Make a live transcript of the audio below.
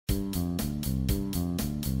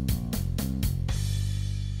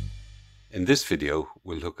In this video,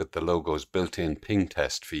 we'll look at the Logo's built-in ping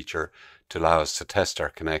test feature to allow us to test our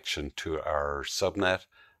connection to our subnet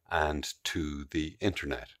and to the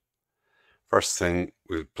internet. First thing,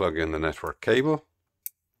 we'll plug in the network cable.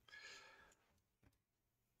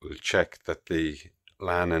 We'll check that the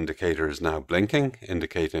LAN indicator is now blinking,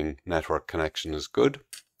 indicating network connection is good.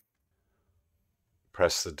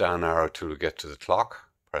 Press the down arrow till we get to the clock.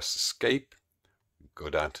 Press escape. Go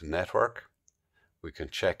down to network. We can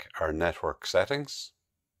check our network settings.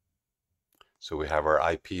 So we have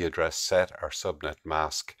our IP address set, our subnet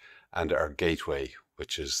mask, and our gateway,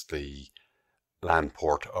 which is the LAN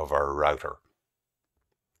port of our router.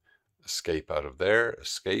 Escape out of there,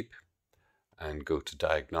 escape, and go to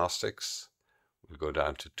diagnostics. We'll go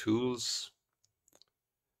down to tools,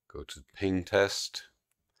 go to ping test,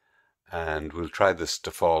 and we'll try this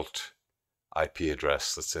default IP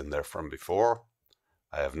address that's in there from before.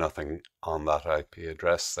 I have nothing on that IP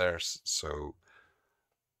address there, so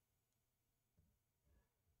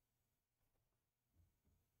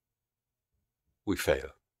we fail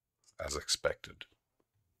as expected.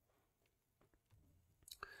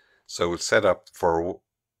 So we'll set up for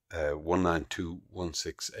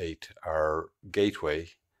 192.168 our gateway.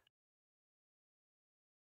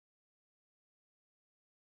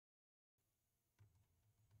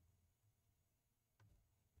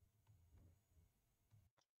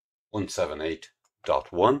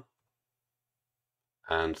 .178.1,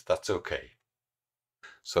 and that's okay.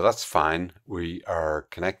 So that's fine. We are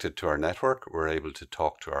connected to our network. We're able to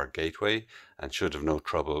talk to our gateway and should have no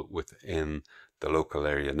trouble within the local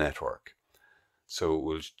area network. So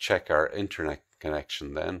we'll check our internet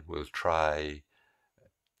connection then. We'll try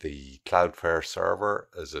the Cloudflare server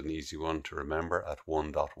as an easy one to remember at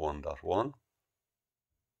 1.1.1.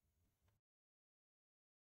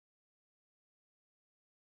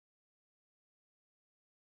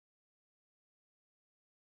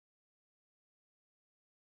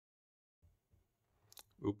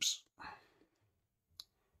 Oops.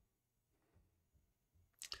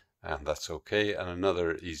 And that's okay. And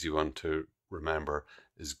another easy one to remember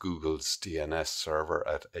is Google's DNS server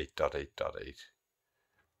at 8.8.8.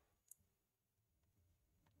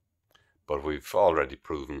 But we've already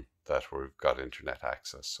proven that we've got internet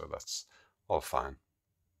access, so that's all fine.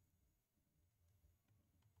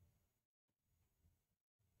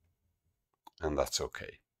 And that's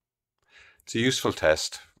okay. It's a useful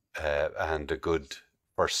test and a good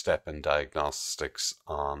first step in diagnostics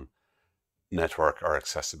on network or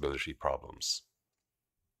accessibility problems.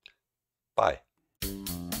 Bye.